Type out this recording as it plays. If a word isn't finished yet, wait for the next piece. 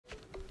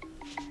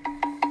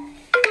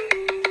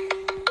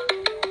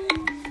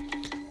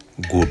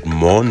Good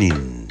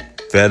morning,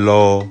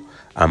 fellow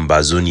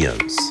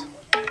Ambazonians.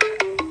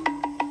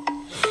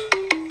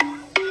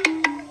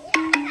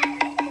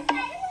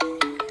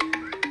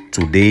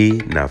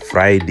 Today na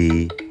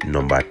Friday,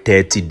 number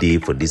 30 day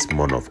for this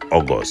month of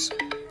August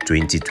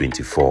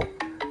 2024.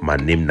 My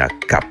name na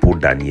Capo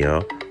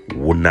Daniel,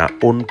 una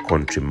own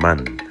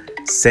countryman,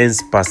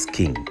 sense past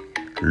king,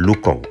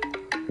 Lukong.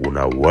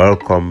 Una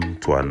welcome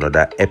to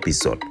another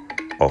episode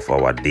of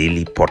our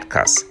daily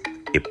podcast,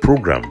 a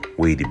program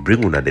where they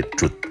bring una the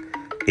truth,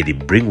 they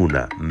bring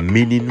una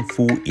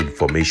meaningful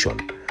information,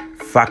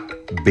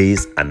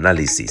 fact-based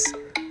analysis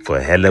for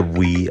help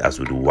we as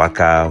we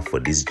work out for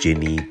this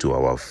journey to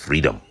our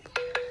freedom,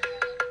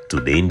 to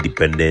the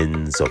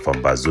independence of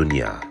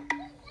Ambazonia.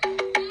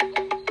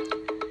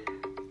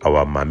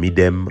 Our mami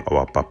them,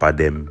 our papa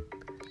them,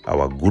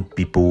 our good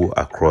people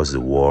across the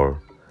world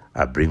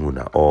are bring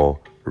una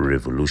all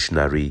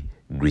revolutionary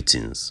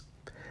greetings.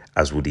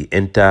 As we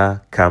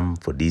enter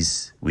camp for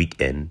this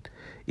weekend,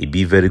 it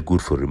be very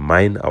good for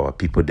remind our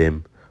people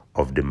them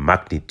of the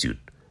magnitude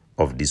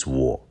of this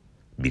war.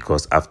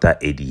 Because after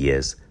 8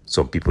 years,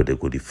 some people they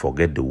could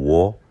forget the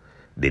war.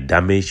 The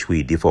damage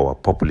we did for our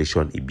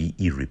population it be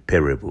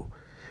irreparable.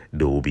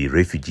 There will be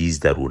refugees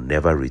that will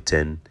never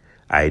return,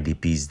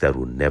 IDPs that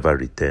will never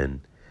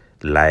return.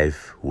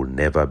 Life will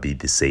never be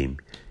the same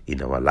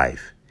in our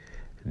life.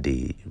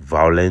 The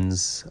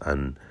violence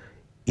and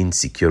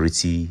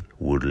insecurity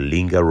will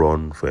linger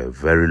on for a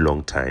very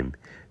long time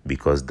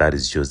because that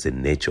is just the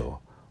nature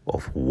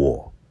of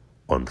war,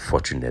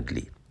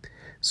 unfortunately.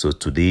 So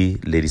today,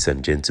 ladies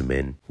and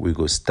gentlemen, we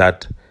go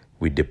start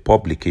with the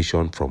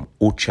publication from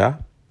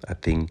OCHA. I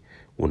think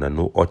una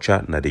know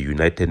OCHA, na the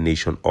United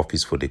Nations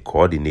Office for the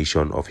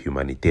Coordination of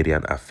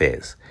Humanitarian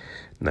Affairs.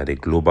 Na the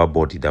global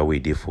body that way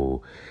there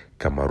for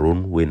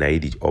Cameroon, when I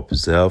did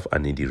observe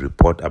and in the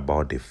report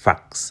about the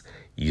facts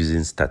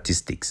using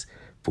statistics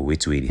for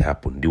which way it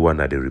happened. The one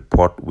at the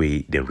report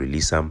where they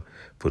release them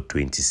for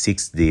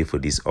 26th day for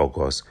this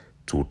August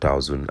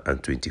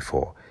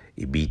 2024.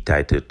 It be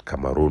titled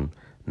Cameroon,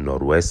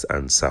 Northwest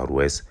and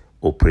Southwest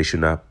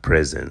Operational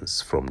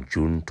Presence from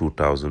June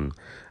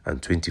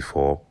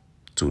 2024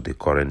 to the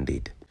current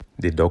date.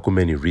 The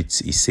document it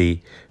reads, it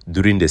say,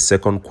 during the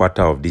second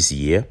quarter of this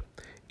year,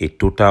 a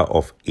total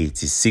of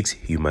 86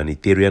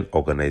 humanitarian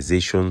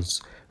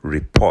organizations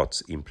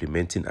reports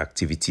implementing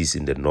activities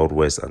in the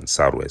Northwest and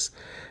Southwest.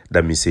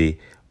 That means say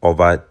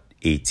over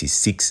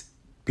 86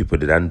 people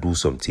that don't do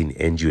something,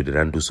 NGO that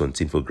don't do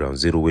something for Ground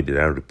Zero, where they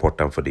don't report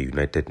them for the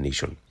United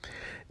Nations.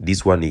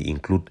 This one it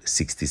include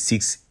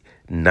 66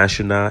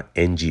 national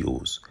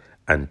NGOs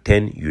and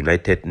 10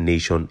 United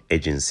Nations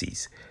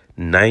agencies,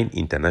 9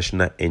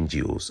 international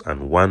NGOs,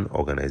 and 1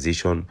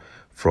 organization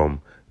from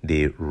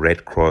the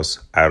Red Cross,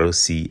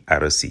 RC,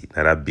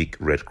 that big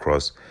Red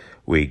Cross,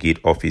 we get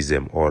office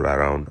them all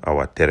around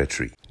our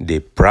territory. The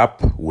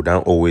PRAP would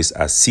not always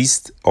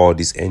assist all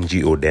these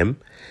NGO them,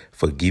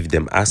 for give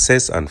them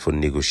access and for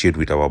negotiate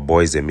with our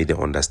boys and make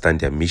them understand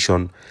their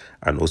mission,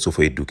 and also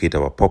for educate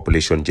our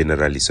population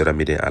generally so that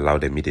they allow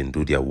them to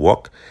do their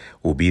work.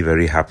 We'll be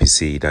very happy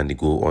say it and they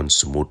go on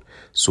smooth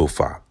so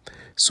far.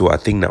 So I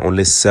think that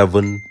only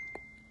 7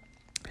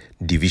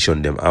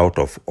 division them out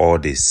of all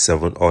the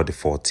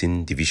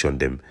 14 division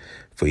them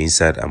for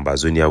inside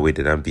Ambazonia where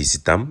they don't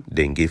visit them,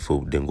 then go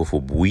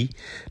for Bui,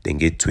 then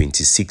get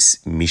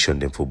 26 mission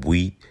them for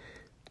Bui,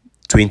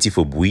 20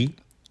 for Bui,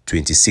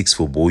 26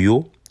 for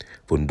Boyo,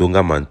 for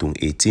Ndonga Mantung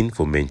 18,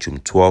 for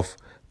Menchum 12,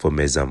 for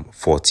Mezam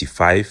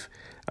 45,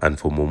 and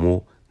for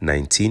Momo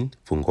 19,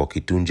 for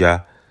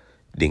Ngokitunja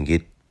then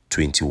get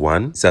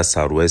 21, inside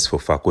Southwest for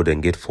Fako then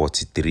get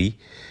 43,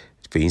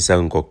 for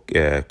inside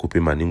Kupe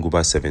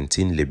Maninguba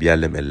 17,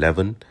 Lebialem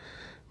 11,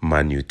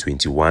 Manu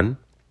 21,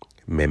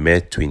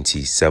 Meme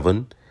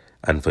 27,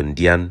 and for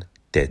Ndian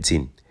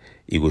 13.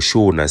 It will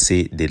show na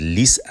say the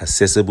least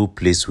accessible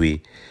place where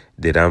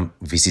they don't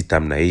visit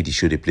them na it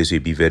show the place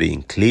will be very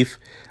enclave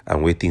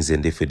and where things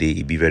end for day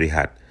it be very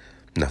hard.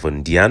 Na for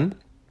Ndian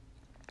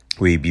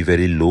where it be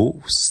very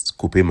low,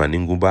 Kupe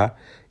Maninguba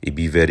it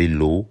be very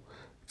low.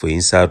 For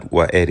inside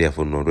what area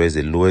for Northwest,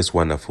 the lowest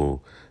one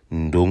for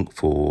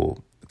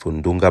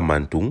Ndonga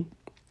Mantung.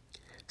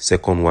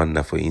 Second one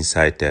na for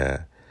inside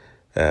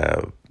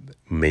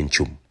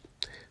Menchum.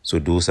 So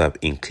those are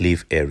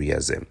enclave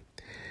areas.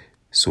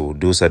 So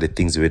those are the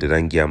things where they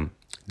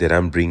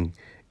don't bring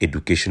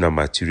educational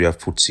material,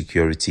 food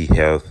security,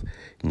 health,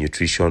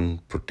 nutrition,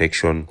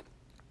 protection,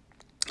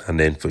 and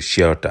then for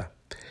shelter.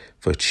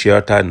 For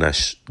shelter,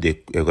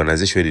 the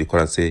organization they call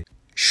and say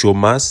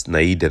Shomas,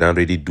 they don't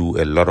really do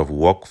a lot of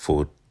work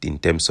for in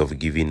terms of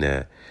giving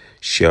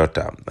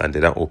shelter, and they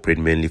don't operate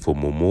mainly for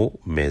Momo,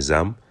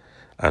 Mezam,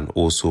 and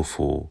also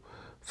for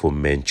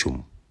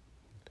Menchum.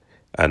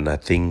 And I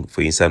think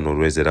for inside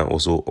Northwest, they don't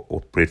also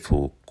operate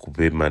for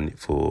Kupeman,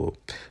 for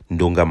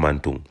Ndonga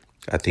Mantung.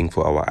 I think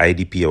for our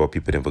IDP, our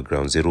people in for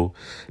ground zero,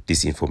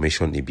 this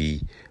information may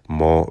be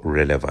more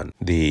relevant.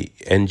 The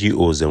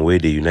NGOs and where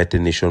the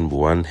United Nations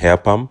want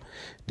help them,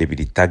 they be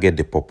the target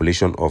the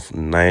population of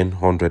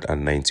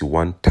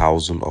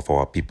 991,000 of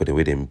our people the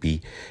way they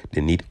be.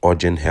 They need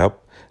urgent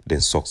help, then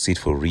succeed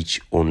for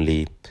reach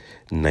only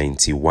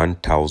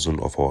 91,000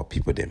 of our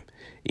people them.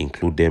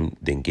 Include them,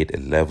 then get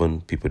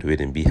 11 people the way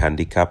they be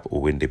handicapped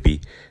or when they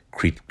be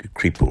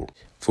crippled.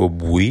 For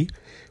Bui,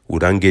 we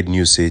don't get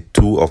news say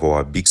 2 of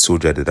our big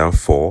soldiers they don't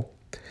fall.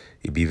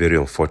 It be very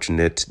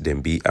unfortunate.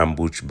 Them be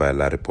ambushed by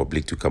La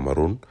Republique to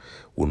Cameroon.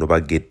 We never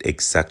get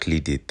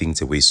exactly the things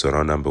the way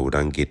surround them, but we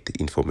don't get the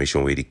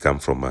information where they come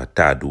from.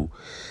 Tadu,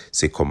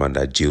 say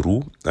Commander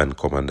Jeru and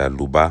Commander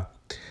Luba.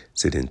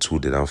 Say then 2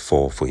 they don't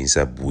fall for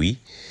inside Bui.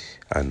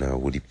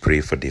 And we pray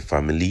for the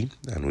family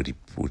and we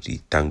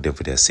thank them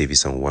for their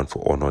service and want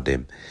to honor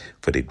them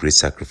for the great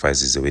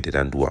sacrifices the way they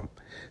don't do them.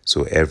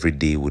 So every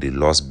day with the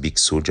lost big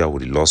soldier,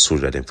 with the lost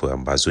soldier them for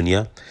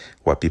Ambazonia,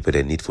 what people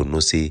they need for no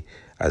say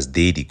as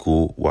they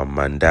go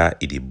wamanda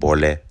the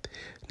bole.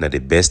 Now the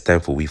best time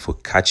for we for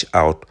catch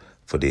out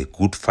for the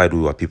good fight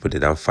with our people they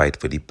don't fight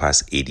for the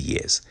past 80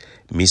 years.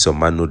 Me some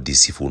man no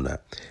deceitful.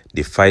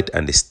 The fight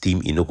and the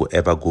steam no go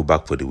ever go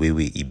back for the way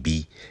it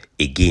be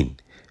again.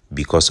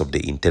 Because of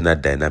the internal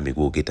dynamic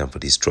we'll get them for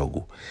this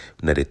struggle.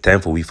 Now the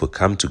time for we for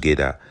come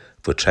together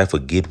for try for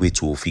gateway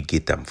to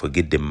get them, for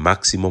get the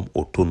maximum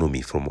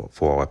autonomy for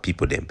our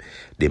people them,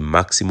 the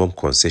maximum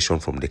concession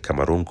from the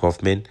Cameroon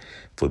government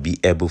for be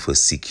able to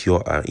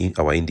secure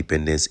our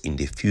independence in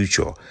the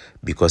future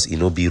because it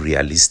no be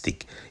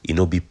realistic, it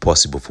no be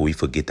possible for we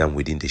forget them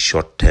within the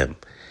short term.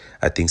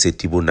 I think say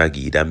Tibo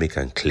Nagi that make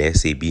and clear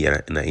say be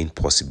an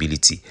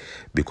impossibility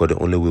because the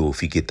only way we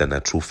figure that a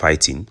true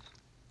fighting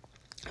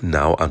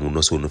now and we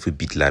also know if we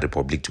beat La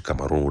Republique to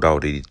Cameroon without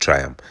already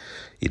triumph.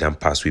 It don't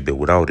pass we but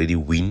without already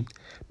win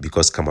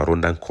because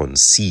Cameroon don't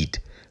concede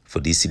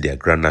for this their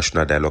grand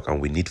national dialogue and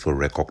we need to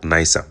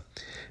recognize them.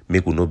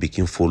 Make we not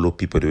begin follow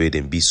people the way they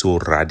be so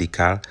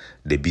radical,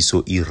 they be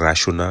so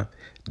irrational,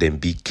 they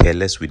be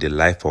careless with the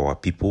life of our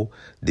people,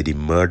 they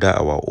murder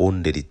our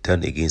own, they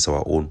turn against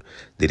our own.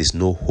 There is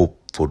no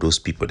hope for those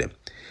people them.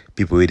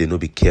 People where they not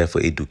be care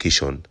for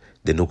education,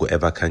 they no go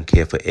ever can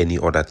care for any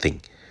other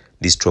thing.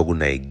 This struggle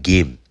na a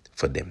game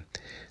for them.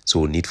 So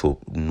we need for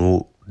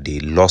know they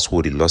lost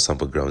what they lost on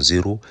ground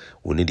zero.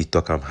 We need to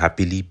talk them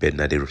happily, but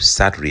now the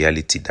sad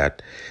reality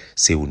that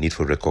say we need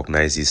to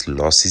recognize these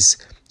losses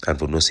and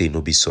for no say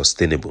no be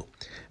sustainable.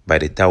 By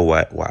the time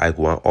I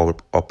go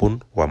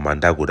open,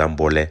 manda go down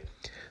bole.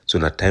 So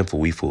now time for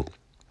we for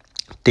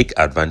take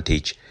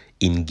advantage,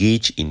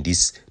 engage in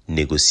this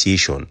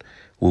negotiation.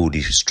 We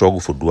will struggle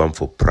for doing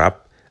for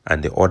PRAP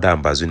and the other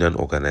Ambazonian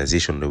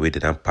organization the way they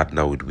don't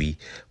partner with we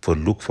for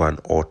look for an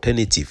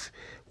alternative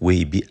where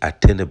it be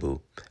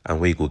attainable and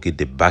where you go get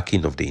the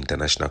backing of the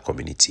international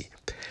community.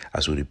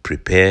 As we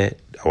prepare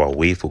our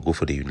way for go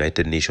for the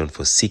United Nations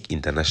for seek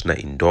international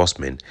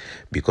endorsement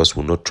because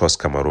we not trust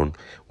Cameroon,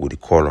 we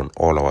call on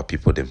all our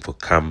people them for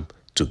come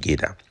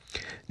together.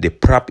 The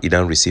PRAP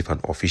didn't receive an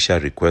official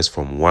request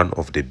from one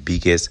of the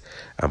biggest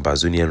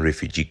Ambazonian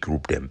refugee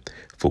group them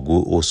for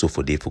go also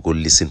for they for go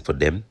listen for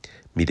them.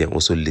 Me then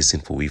also listen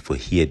for we for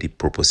hear the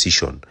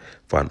proposition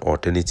for an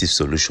alternative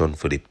solution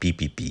for the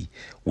PPP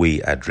where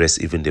we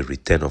address even the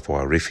return of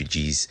our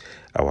refugees,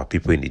 our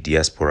people in the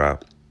diaspora,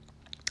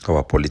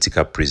 our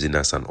political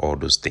prisoners and all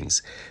those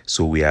things.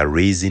 So we are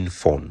raising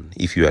funds.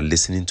 If you are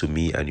listening to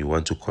me and you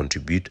want to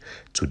contribute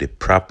to the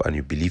PRAP and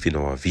you believe in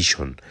our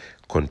vision,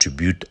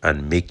 contribute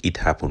and make it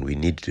happen. We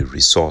need the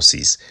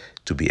resources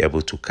to be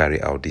able to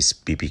carry out this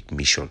big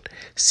mission,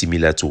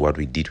 similar to what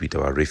we did with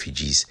our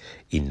refugees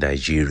in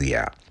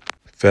Nigeria.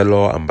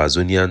 Fellow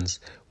Ambazonians,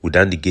 we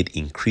then get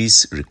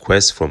increased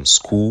requests from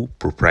school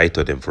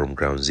proprietor them from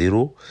ground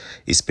zero,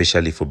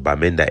 especially for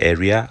Bamenda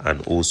area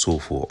and also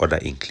for other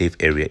enclave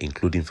area,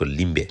 including for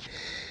Limbe.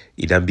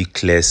 It then be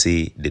clear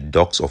say the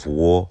dogs of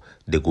war,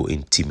 they go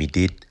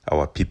intimidate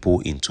our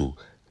people into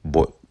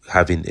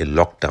having a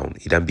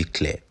lockdown. It then be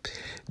clear.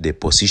 The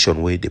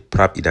position where the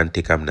PRAP it then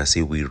take up and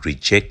say we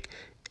reject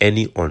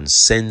any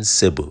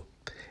unsensible,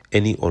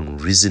 any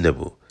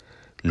unreasonable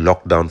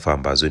lockdown for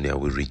Ambazonia.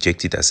 We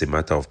reject it as a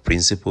matter of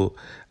principle.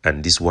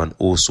 And this one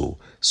also,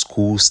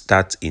 school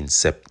starts in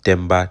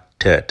September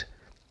 3rd.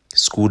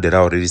 School that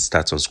already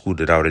starts on school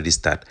that already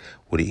start.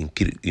 We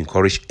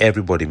encourage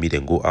everybody meet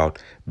and go out.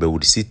 But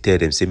we still tell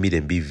them, say meet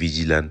and be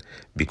vigilant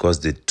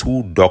because the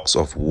two dogs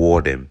of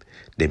war them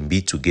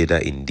be together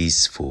in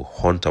this for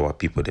hunt our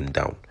people them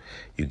down.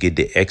 You get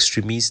the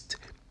extremists,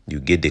 you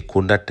get the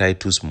conduct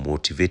titles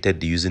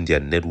motivated using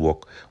their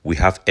network. We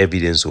have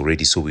evidence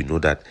already, so we know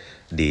that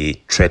the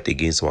threat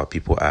against our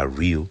people are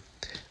real,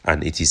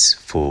 and it is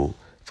for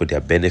their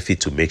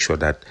benefit to make sure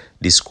that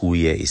this school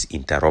year is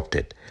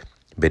interrupted.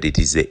 But it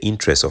is the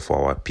interest of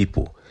our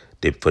people,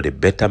 for the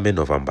betterment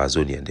of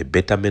Ambazonia, the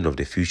betterment of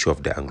the future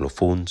of the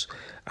Anglophones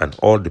and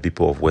all the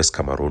people of West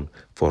Cameroon,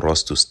 for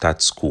us to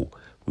start school.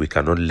 We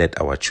cannot let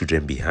our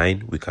children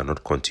behind. We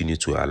cannot continue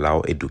to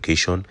allow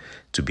education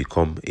to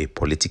become a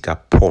political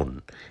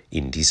pawn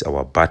in this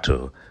our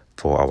battle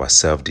for our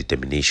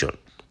self-determination.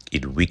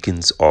 It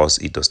weakens us.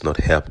 It does not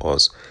help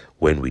us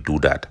when we do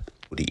that.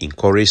 We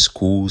encourage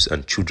schools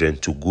and children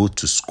to go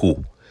to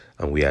school,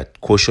 and we are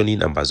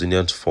cautioning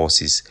Amazonian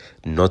forces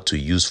not to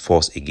use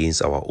force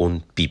against our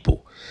own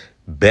people.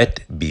 But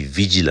be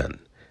vigilant.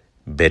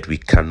 But we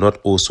cannot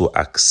also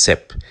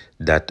accept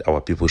that our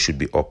people should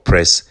be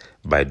oppressed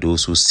by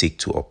those who seek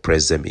to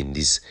oppress them in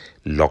this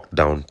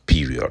lockdown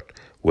period,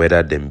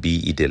 whether them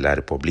be it the La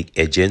Republic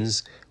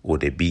agents or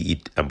they be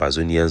it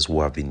Amazonians who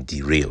have been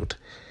derailed.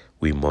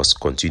 We must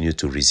continue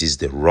to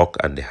resist the rock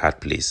and the hard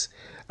place.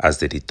 As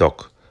they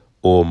talk,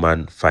 oh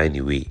man, find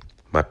a way.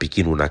 Ma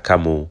pikin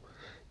unakamo.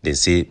 They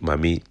say,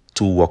 Mami,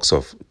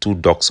 two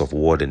ducks of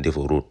war and they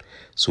for road.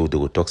 So they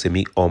will talk to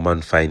me, oh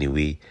man, find a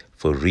way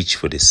for reach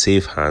for the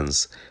safe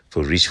hands,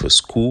 for reach for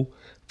school,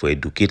 for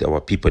educate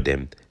our people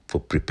them, for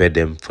prepare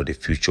them for the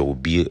future will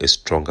be a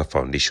stronger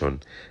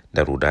foundation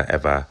that would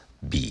ever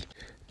be.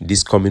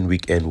 This coming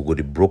weekend, we're going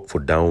to broke for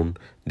down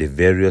the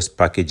various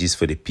packages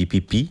for the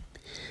PPP.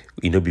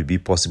 It will be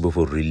possible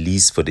for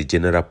release for the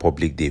general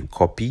public, they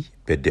copy,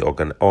 but the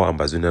all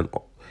Amazonian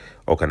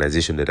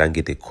organization that don't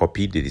get a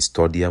copy, the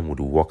studium would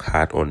work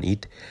hard on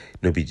it.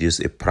 Not be just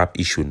a PRAP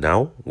issue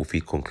now. If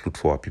we conclude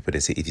for our people, they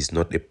say it is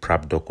not a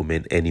PRAP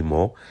document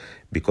anymore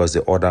because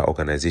the other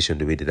organization,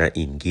 the way they don't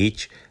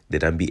engage, they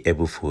don't be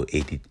able for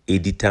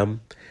edit them,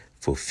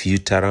 for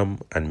filter them,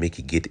 and make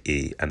it get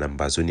an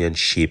Amazonian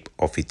shape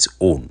of its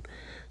own.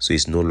 So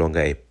it's no longer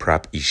a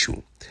PRAP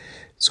issue.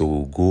 So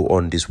we'll go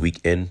on this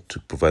weekend to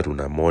provide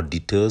more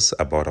details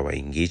about our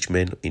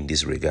engagement in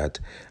this regard,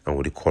 and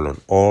we'll call on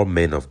all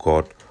men of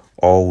God,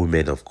 all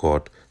women of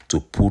God, to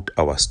put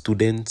our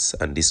students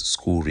and this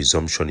school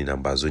resumption in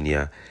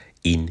Amazonia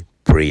in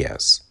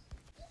prayers.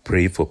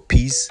 Pray for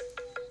peace,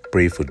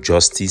 pray for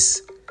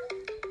justice,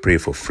 pray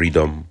for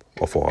freedom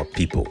of our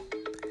people.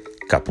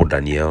 Capo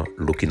Daniel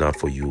looking out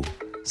for you,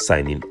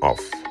 signing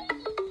off.